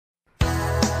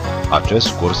Acest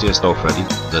curs este oferit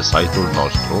de site-ul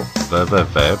nostru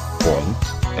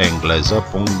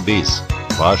www.engleza.biz.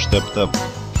 Vă așteptăm!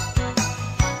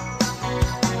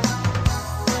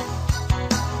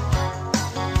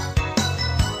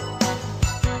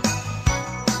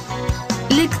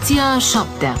 Lecția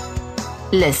 7.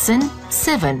 Lesson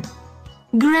 7.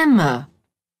 Grammar.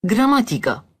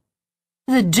 Gramatică.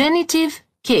 The genitive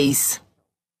case.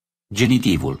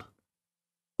 Genitivul.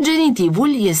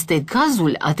 Genitivul este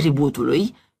cazul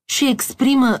atributului și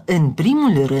exprimă în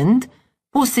primul rând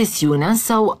posesiunea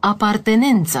sau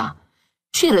apartenența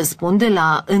și răspunde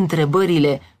la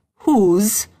întrebările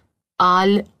whose,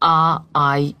 al, a,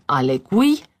 ai, ale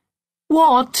cui,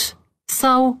 what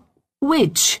sau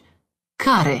which,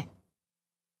 care.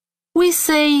 We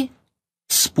say,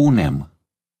 Spunem,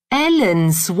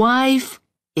 Ellen's wife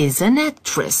is an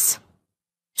actress.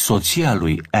 soția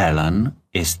lui Ellen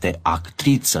este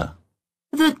actriță.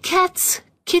 The cat's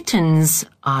kittens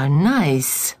are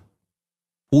nice.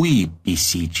 Puii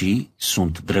pisicii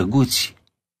sunt drăguți.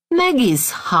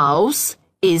 Maggie's house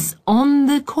is on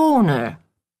the corner.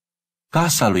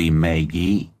 Casa lui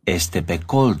Maggie este pe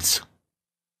colț.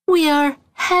 We are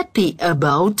happy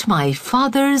about my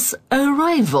father's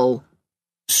arrival.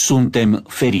 Suntem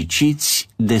fericiți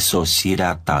de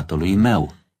sosirea tatălui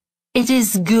meu. It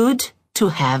is good to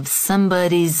have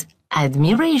somebody's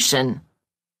admiration.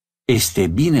 Este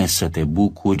bine să te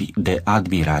bucuri de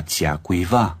admirația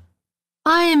cuiva.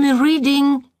 I am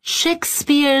reading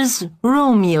Shakespeare's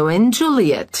Romeo and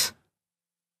Juliet.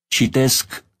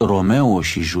 Citesc Romeo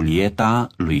și Julieta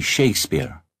lui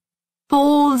Shakespeare.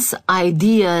 Paul's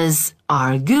ideas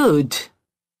are good.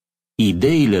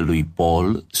 Ideile lui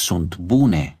Paul sunt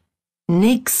bune.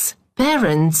 Nick's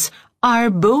parents are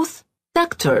both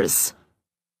doctors.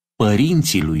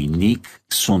 Părinții lui Nick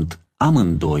sunt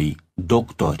amândoi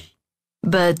doctori.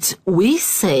 But we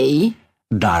say,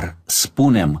 Dar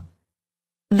spunem,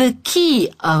 the key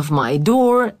of my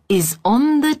door is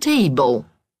on the table.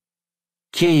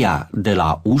 cheia de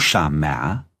la ușa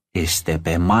mea este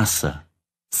pe masă.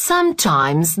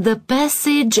 Sometimes the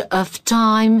passage of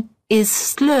time is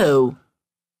slow.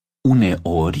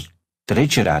 Uneori,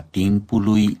 trecerea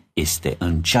timpului este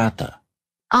înceată.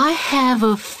 I have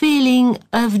a feeling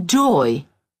of joy.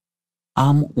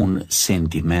 Am un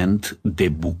sentiment de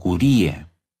bucurie.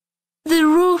 The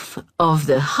roof of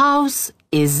the house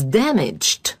is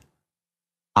damaged.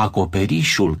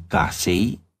 Acoperișul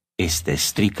casei este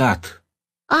stricat.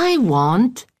 I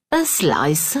want a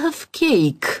slice of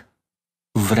cake.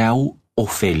 Vreau o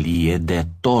felie de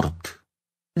tort.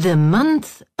 The month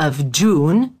of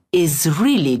June is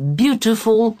really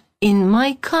beautiful in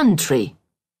my country.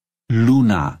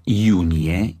 Luna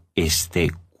iunie este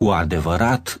cu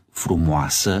adevărat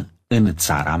frumoasă în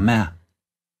țara mea.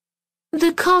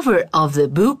 The cover of the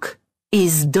book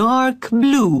is dark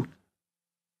blue.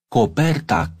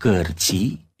 Coperta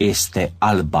cărții este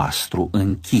albastru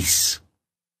închis.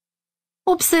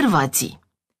 Observații.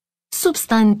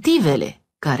 Substantivele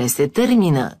care se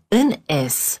termină în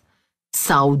S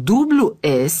sau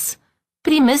WS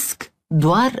primesc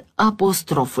doar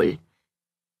apostroful.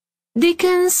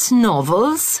 Dickens'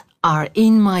 novels are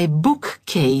in my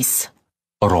bookcase.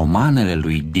 Romanele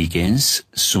lui Dickens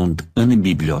sunt în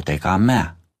biblioteca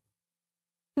mea.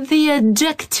 The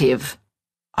adjective,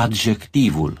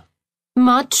 Adjectivul.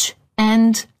 much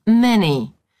and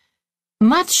many.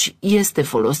 Much este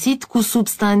folosit cu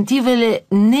substantivele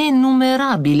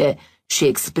nenumerabile și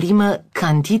exprimă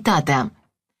cantitatea.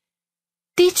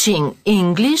 Teaching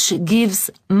English gives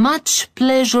much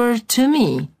pleasure to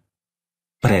me.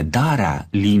 Predarea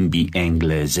limbii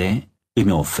engleze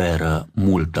îmi oferă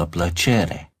multă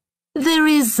plăcere.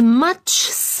 There is much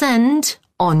sand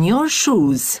on your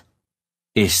shoes.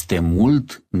 Este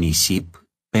mult nisip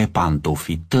pe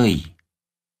pantofii tăi.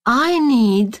 I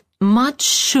need much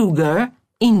sugar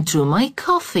into my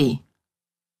coffee.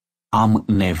 Am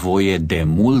nevoie de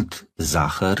mult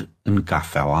zahăr în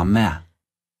cafeaua mea.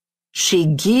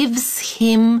 She gives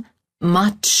him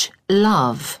much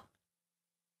love.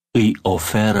 Îi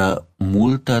oferă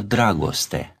multă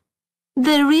dragoste.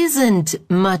 There isn't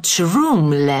much room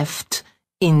left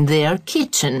in their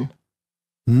kitchen.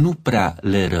 Nu prea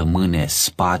le rămâne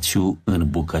spațiu în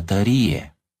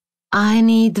bucătărie. I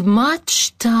need much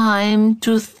time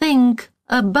to think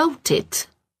about it.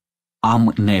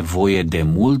 Am nevoie de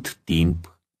mult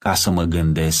timp ca să mă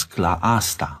gândesc la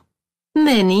asta.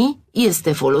 Many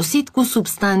este folosit cu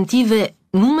substantive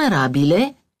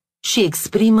numerabile și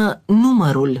exprimă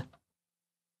numărul.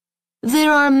 There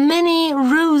are many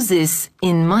roses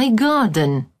in my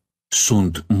garden.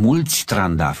 Sunt mulți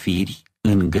trandafiri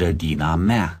în grădina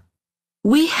mea.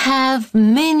 We have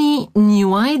many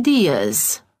new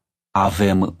ideas.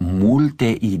 Avem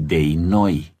multe idei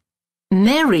noi.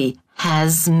 Mary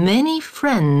has many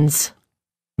friends.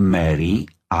 Mary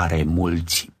are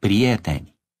mulți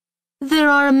prieteni. There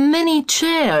are many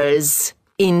chairs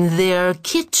in their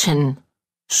kitchen.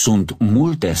 Sunt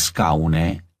multe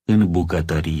scaune în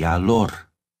bucătăria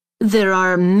lor. There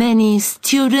are many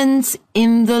students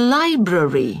in the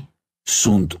library.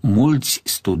 Sunt mulți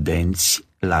studenți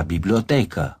la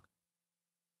bibliotecă.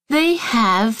 They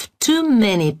have too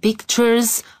many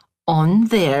pictures on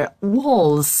their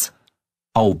walls.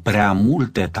 Au prea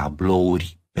multe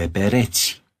tablouri pe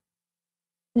pereți.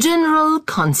 General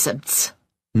concepts.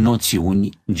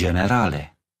 Noțiuni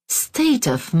generale.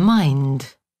 State of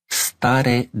mind.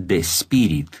 Stare de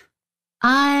spirit.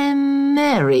 I'm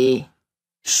merry.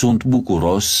 Sunt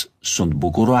bucuros, sunt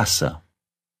bucuroasă.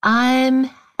 I'm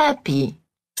happy.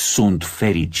 Sunt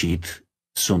fericit,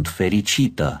 sunt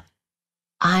fericită.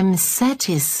 I'm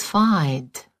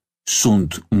satisfied.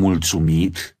 Sunt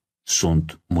mulțumit,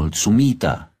 sunt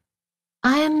mulțumită.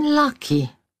 I'm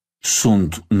lucky.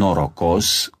 Sunt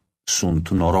norocos, sunt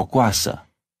norocoasă.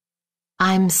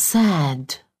 I'm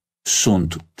sad.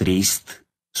 Sunt trist,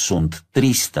 sunt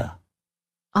tristă.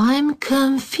 I'm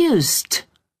confused.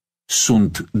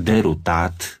 Sunt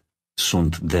derutat,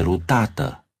 sunt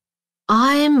derutată.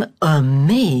 I'm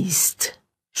amazed.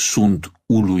 Sunt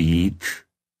uluit,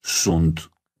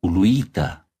 sunt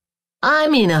uluită.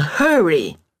 I'm in a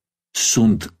hurry.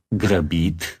 Sunt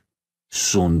grăbit,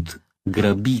 sunt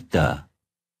grăbită.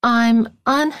 I'm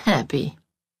unhappy.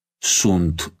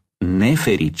 Sunt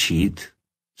nefericit,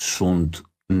 sunt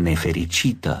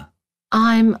nefericită.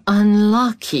 I'm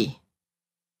unlucky.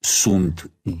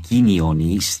 Sunt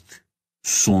ghinionist,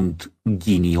 sunt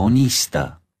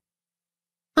ghinionistă.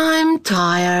 I'm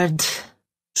tired.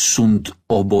 Sunt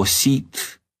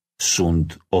obosit,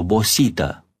 sunt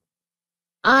obosită.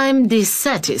 I'm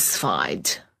dissatisfied.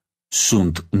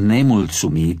 Sunt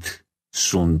nemulțumit,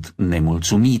 sunt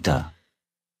nemulțumită.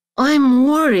 I'm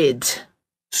worried.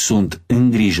 Sunt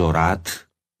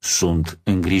îngrijorat, sunt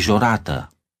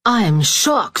îngrijorată. I'm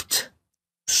shocked.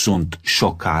 Sunt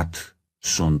șocat,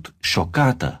 sunt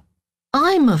șocată.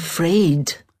 I'm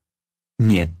afraid.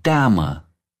 Mi-e teamă,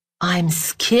 I'm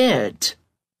scared.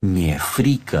 mi-e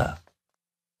frică,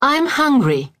 I'm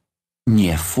hungry.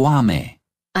 mi-e foame,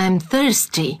 I'm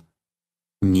thirsty.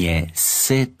 mi-e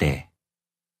sete,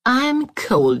 I'm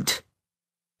cold.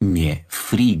 mi-e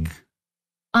frig,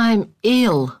 I'm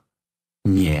ill.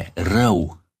 mi-e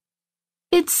rău.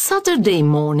 It's Saturday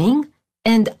morning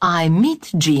and I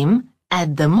meet Jim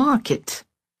at the market.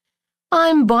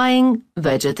 I'm buying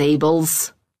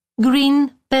vegetables,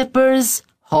 green peppers,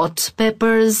 hot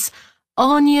peppers,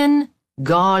 onion,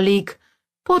 garlic,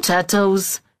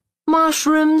 potatoes,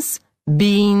 mushrooms,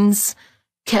 beans,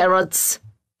 carrots,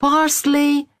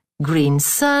 parsley, green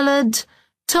salad,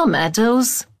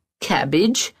 tomatoes,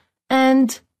 cabbage,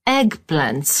 and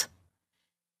eggplants.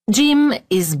 Jim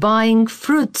is buying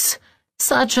fruits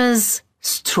such as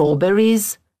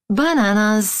strawberries,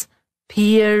 bananas,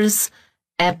 pears,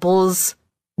 apples,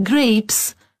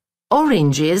 grapes,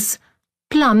 oranges,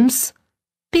 plums,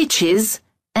 peaches,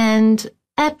 and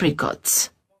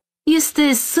apricots.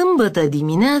 Este sâmbătă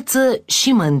dimineață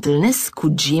și mă întâlnesc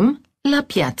cu Jim la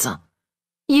piață.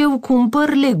 Eu cumpăr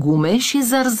legume și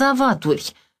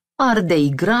zarzavaturi,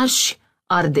 ardei grași,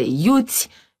 ardei iuți,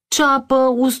 ceapă,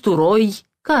 usturoi,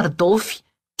 cartofi,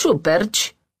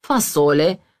 ciuperci,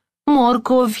 fasole,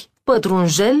 morcovi,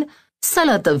 pătrunjel,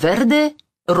 salată verde,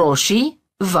 roșii,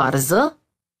 varză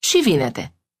și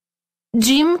vinete.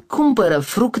 Jim cumpără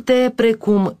fructe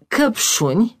precum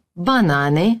căpșuni,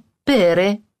 banane,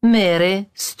 pere, mere,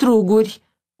 struguri,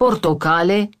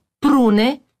 portocale,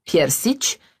 prune,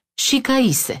 piersici și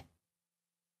caise.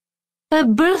 A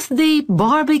birthday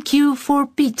barbecue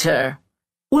for Peter.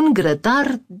 Un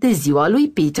grătar de ziua lui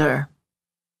Peter.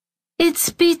 It's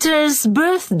Peter's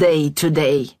birthday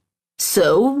today,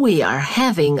 so we are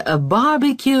having a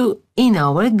barbecue in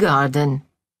our garden.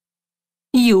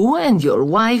 You and your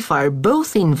wife are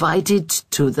both invited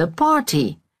to the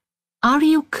party. Are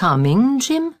you coming,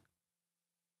 Jim?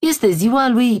 Este ziua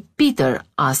lui Peter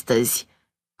astăzi,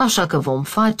 așa că vom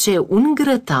face un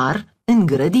grătar în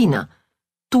grădină.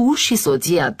 Tu și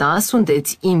soția ta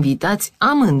sunteți invitați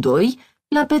amândoi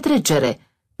la petrecere.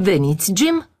 Veniți,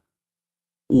 Jim?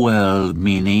 Well,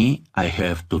 Minnie, I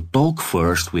have to talk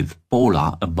first with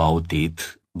Paula about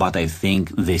it, but I think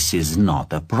this is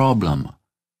not a problem.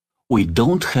 We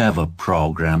don't have a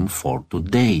program for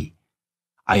today.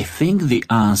 I think the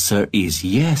answer is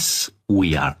yes,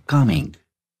 we are coming.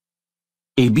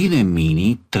 Ei bine,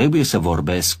 Mini, trebuie să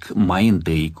vorbesc mai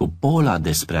întâi cu Paula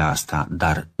despre asta,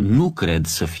 dar nu cred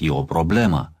să fie o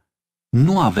problemă.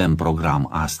 Nu avem program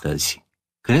astăzi.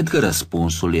 Cred că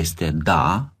răspunsul este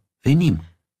da, venim.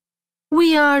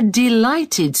 We are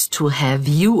delighted to have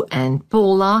you and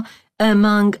Paula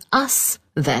among us,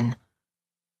 then.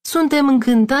 Suntem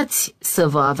încântați să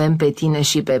vă avem pe tine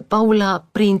și pe Paula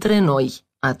printre noi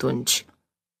atunci.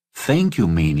 Thank you,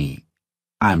 Minnie.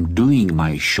 I'm doing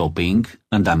my shopping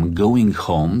and I'm going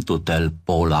home to tell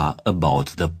Paula about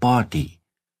the party.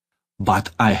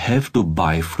 But I have to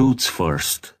buy fruits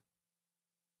first.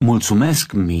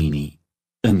 Mulțumesc, Minnie.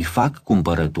 Îmi fac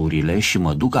cumpărăturile și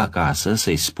mă duc acasă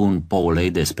să-i spun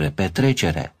Paulei despre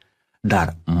petrecere,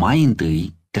 dar mai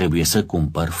întâi trebuie să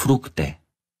cumpăr fructe.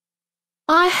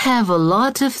 I have a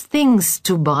lot of things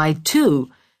to buy too.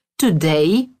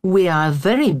 Today we are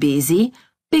very busy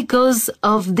because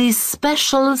of this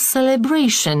special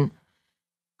celebration.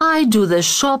 I do the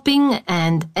shopping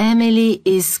and Emily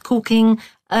is cooking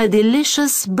a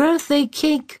delicious birthday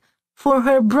cake for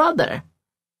her brother.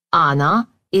 Anna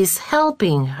is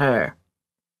helping her.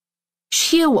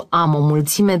 Și eu am o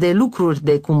mulțime de lucruri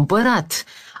de cumpărat.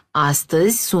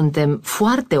 Astăzi suntem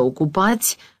foarte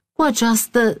ocupați cu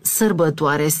această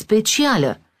sărbătoare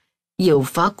specială. Eu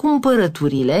fac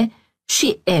cumpărăturile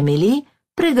și Emily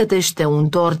pregătește un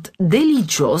tort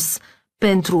delicios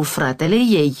pentru fratele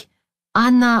ei.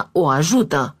 Anna o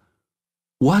ajută.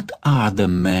 What are the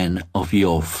men of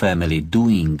your family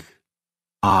doing?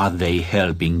 Are they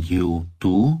helping you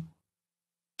too?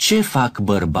 Ce fac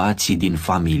bărbații din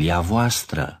familia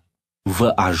voastră?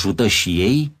 Vă ajută și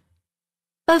ei?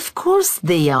 Of course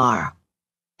they are.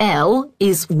 Elle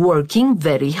is working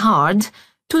very hard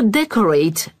to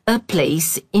decorate a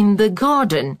place in the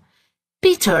garden.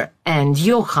 Peter and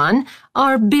Johan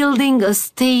are building a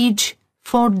stage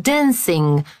for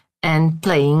dancing and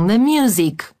playing the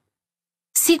music.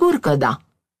 Sigur că da.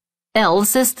 Elle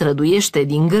se străduiește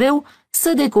din greu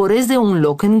să decoreze un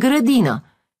loc în grădină.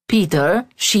 Peter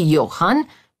și Johan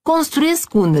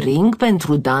construiesc un ring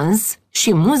pentru dans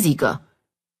și muzică.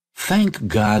 Thank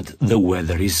God the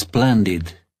weather is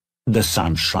splendid. The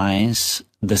sun shines,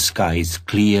 the sky is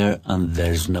clear and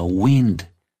there's no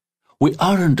wind. We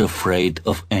aren't afraid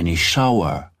of any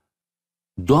shower.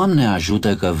 Doamne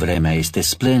ajută că vremea este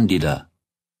splendidă.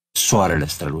 Soarele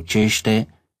strălucește,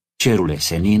 cerul e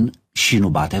senin și nu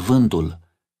bate vântul.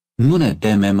 Nu ne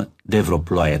temem de vreo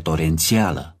ploaie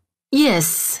torențială.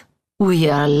 Yes,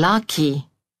 we are lucky.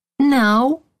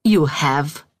 Now you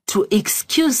have to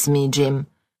excuse me, Jim.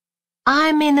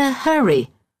 I'm in a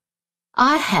hurry.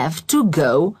 I have to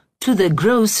go to the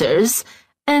grocer's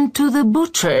and to the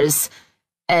butcher's,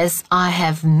 as I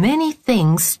have many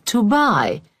things to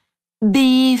buy.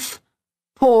 Beef,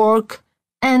 pork,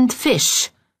 and fish.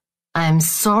 I'm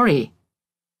sorry.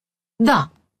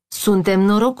 Da, suntem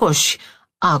norocoși.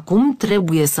 Acum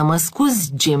trebuie să mă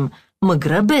scuzi, Jim. Mă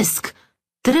grăbesc.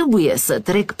 Trebuie să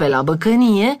trec pe la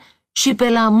băcănie și pe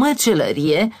la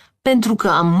măcelărie pentru că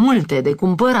am multe de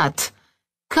cumpărat.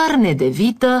 Carne de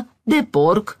vită, de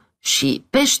porc și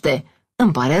pește.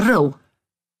 Îmi pare rău.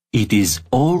 It is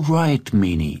all right,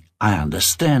 Minnie. I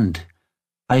understand.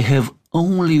 I have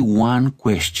only one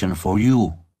question for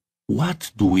you.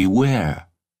 What do we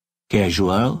wear?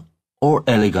 Casual or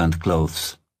elegant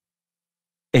clothes?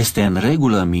 Este în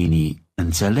regulă, Minnie,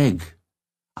 înțeleg.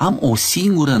 Am o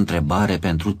singură întrebare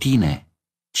pentru tine.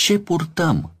 Ce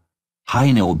purtăm?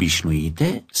 Haine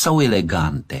obișnuite sau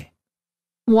elegante?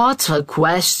 What a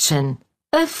question.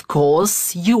 Of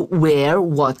course you wear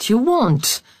what you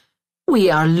want.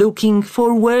 We are looking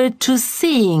forward to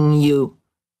seeing you.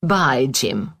 Bye,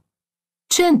 Jim.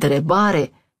 Ce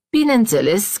întrebare!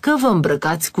 Bineînțeles că vă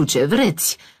îmbrăcați cu ce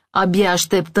vreți. Abia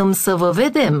așteptăm să vă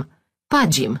vedem. Pa,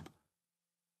 Jim.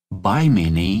 Bye,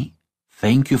 Minnie.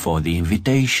 Thank you for the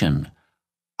invitation.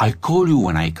 I'll call you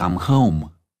when I come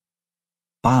home.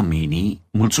 Pa, Minnie,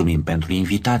 mulțumim pentru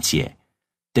invitație.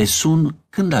 Te sun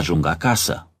când ajung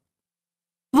acasă.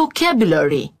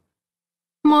 Vocabulary.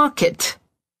 Market.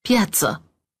 Piață.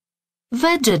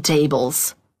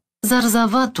 Vegetables.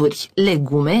 Zarzavaturi,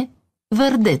 legume,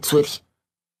 verdețuri.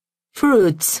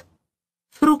 Fruits.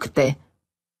 Fructe.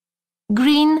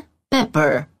 Green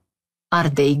pepper.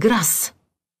 Ardei gras.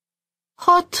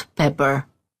 Hot pepper.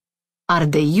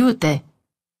 Ardei iute.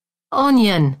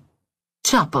 Onion.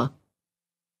 Ceapă.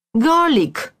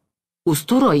 Garlic.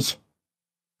 Usturoi.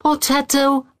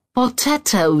 Potato,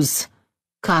 potatoes.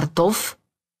 Cartof,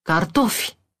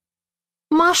 cartofi.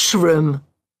 Mushroom.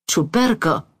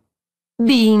 Ciupercă.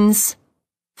 Beans.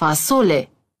 Fasole.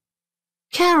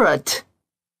 Carrot.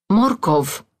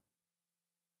 Morcov.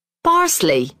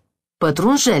 Parsley.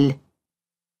 pătrunjel.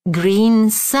 Green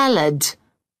salad,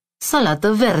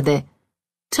 salată verde.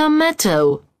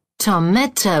 Tomato,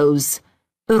 tomatoes,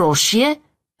 roșie,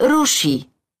 roșii.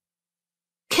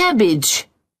 Cabbage,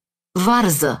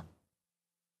 varză.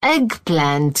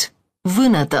 Eggplant,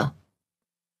 vânătă.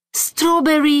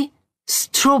 Strawberry,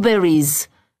 strawberries,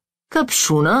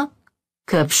 căpșună,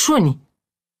 căpșuni.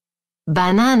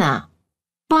 Banana,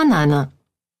 banană.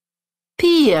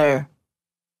 Pear,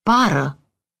 pară.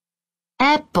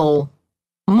 Apple,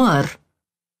 măr.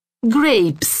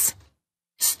 Grapes,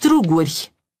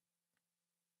 struguri.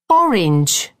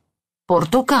 Orange,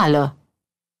 portocală.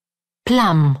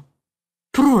 Plum,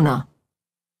 prună.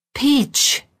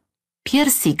 Peach,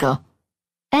 piersică.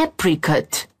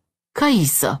 Apricot,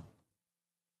 caisă.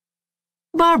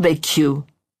 Barbecue,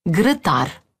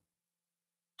 grătar.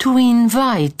 To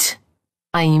invite,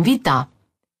 a invita.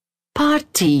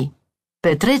 Party,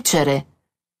 petrecere.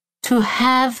 To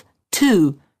have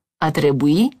to, a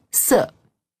trebui să.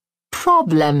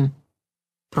 Problem,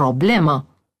 problemă.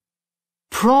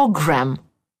 Program,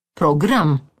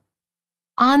 program.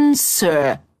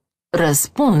 Answer,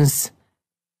 răspuns.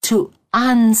 To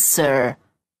answer,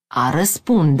 a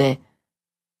răspunde.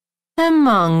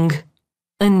 Among,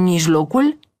 în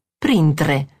mijlocul,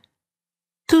 printre.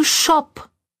 To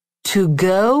shop, to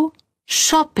go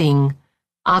shopping,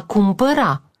 a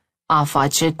cumpăra, a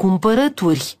face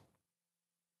cumpărături.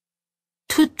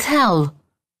 To tell,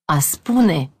 a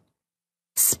spune.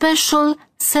 Special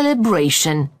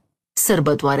celebration,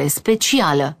 sărbătoare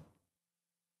specială.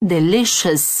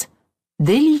 Delicious,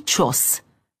 delicios.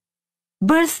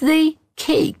 Birthday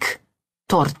cake,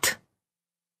 tort.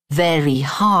 Very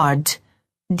hard,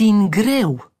 din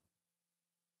greu.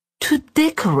 To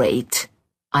decorate,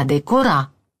 a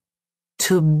decora.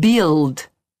 To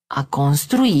build, a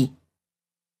construi.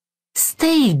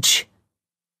 Stage,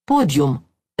 podium,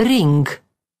 ring.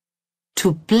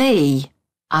 To play,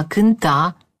 a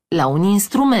cânta la un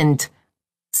instrument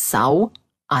sau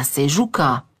a se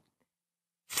juca.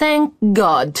 Thank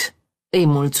God, îi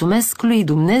mulțumesc lui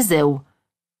Dumnezeu.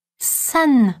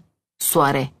 Sun,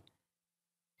 soare.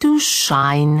 To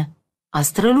shine, a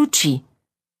străluci.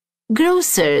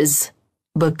 Grocers,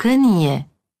 băcănie.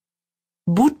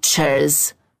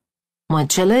 Butchers,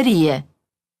 măcelărie.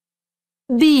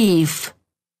 Beef,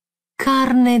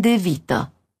 carne de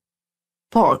vită.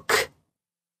 Pork,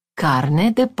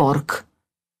 carne de porc.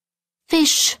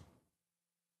 Fish,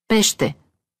 pește.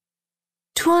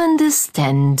 To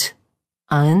understand,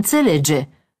 a înțelege.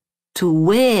 To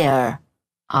wear,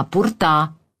 a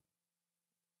purta.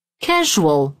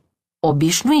 Casual,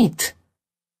 obișnuit.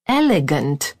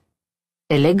 Elegant,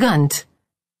 elegant.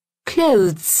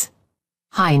 Clothes,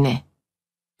 haine.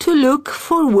 To look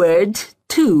forward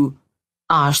to,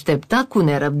 a aștepta cu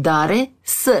nerăbdare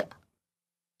să.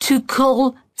 To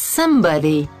call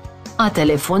somebody, a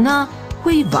telefona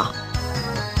cuiva.